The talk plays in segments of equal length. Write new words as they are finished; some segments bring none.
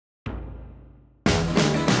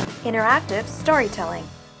interactive storytelling.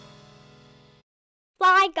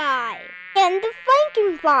 Fly Guy and the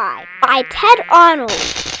FrankenFly by Ted Arnold.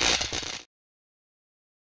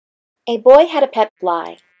 A boy had a pet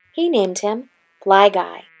fly. He named him Fly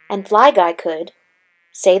Guy, and Fly Guy could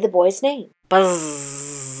say the boy's name.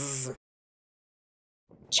 Buzz.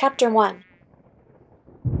 Chapter 1.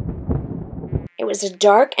 It was a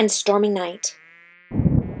dark and stormy night.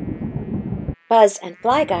 Buzz and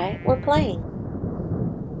Fly Guy were playing.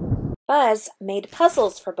 Buzz made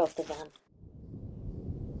puzzles for both of them.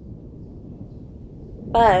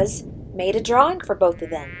 Buzz made a drawing for both of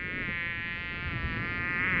them.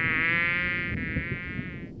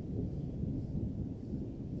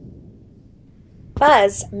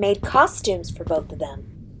 Buzz made costumes for both of them.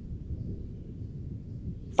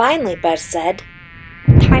 Finally, Buzz said,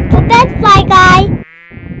 "Time for bed, Fly Guy."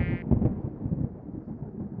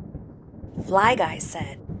 Fly Guy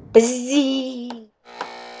said, "Bzzz."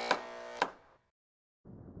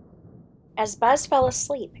 As Buzz fell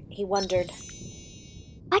asleep, he wondered,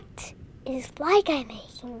 What is Fly Guy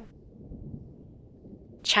making?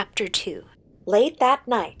 Chapter 2. Late that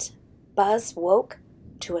night, Buzz woke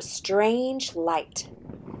to a strange light.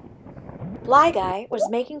 Fly Guy was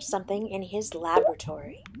making something in his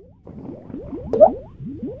laboratory.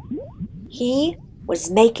 He was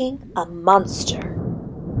making a monster.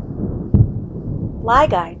 Fly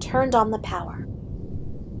Guy turned on the power.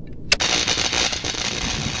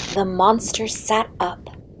 The monster sat up.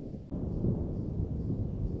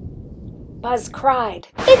 Buzz cried,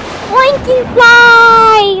 It's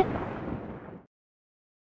FrankenFly!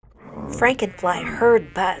 FrankenFly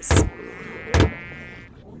heard Buzz.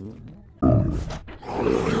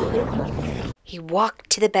 He walked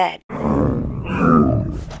to the bed.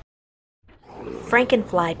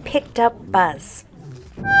 FrankenFly picked up Buzz.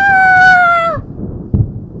 Ah!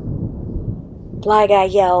 Fly Guy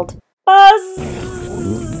yelled, "Buzz!"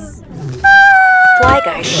 Fly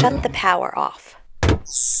Guy shut the power off.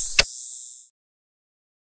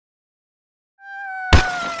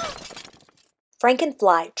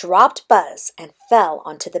 FrankenFly dropped Buzz and fell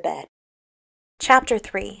onto the bed. Chapter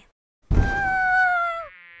 3.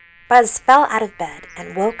 Buzz fell out of bed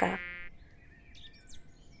and woke up.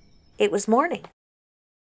 It was morning,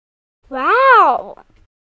 Wow!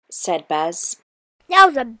 said Buzz. That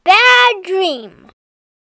was a bad dream.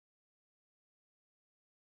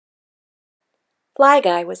 Fly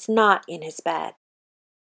Guy was not in his bed.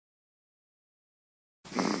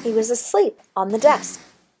 He was asleep on the desk.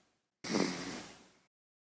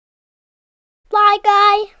 Fly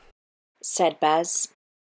Guy, Said Buzz.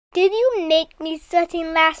 did you make me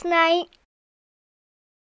something last night?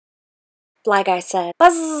 Fly Guy said,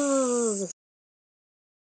 "Buzz!"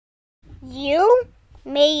 You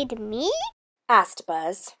made me? asked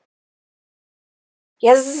Buzz.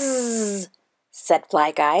 "Yes," said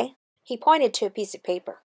Fly Guy. He pointed to a piece of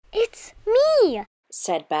paper. It's me.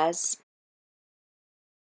 Said Buzz.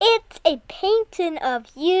 It's a painting of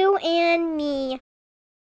you and me.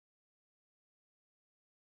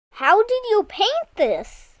 How did you paint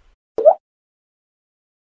this?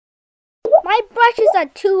 My brushes are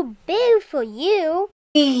too big for you.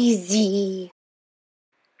 "Easy,"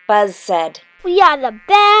 Buzz said. We are the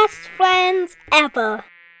best friends ever.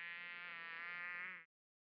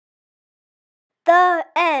 The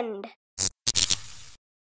end.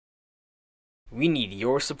 We need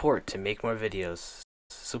your support to make more videos,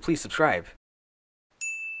 so please subscribe.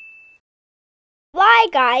 Fly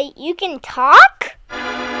Guy, you can talk?